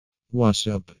What's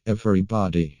up,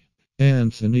 everybody?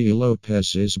 Anthony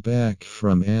Lopez is back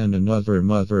from another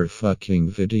motherfucking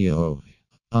video.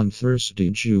 On Thursday,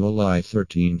 July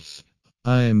 13th,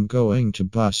 I'm going to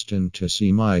Boston to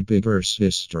see my bigger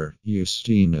sister,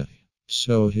 Justina.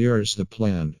 So here's the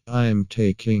plan. I'm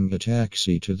taking a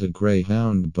taxi to the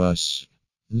Greyhound bus.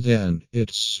 Then,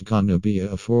 it's gonna be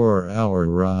a 4-hour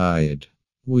ride.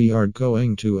 We are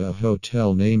going to a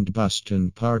hotel named Boston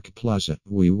Park Plaza.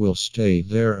 We will stay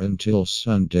there until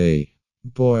Sunday.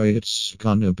 Boy, it's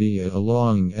gonna be a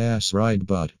long ass ride,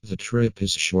 but the trip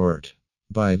is short.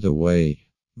 By the way,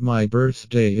 my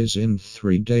birthday is in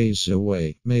 3 days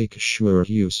away. Make sure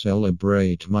you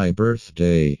celebrate my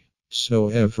birthday. So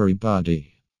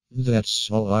everybody,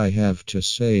 that's all I have to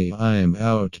say. I'm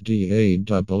out,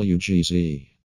 dawgz.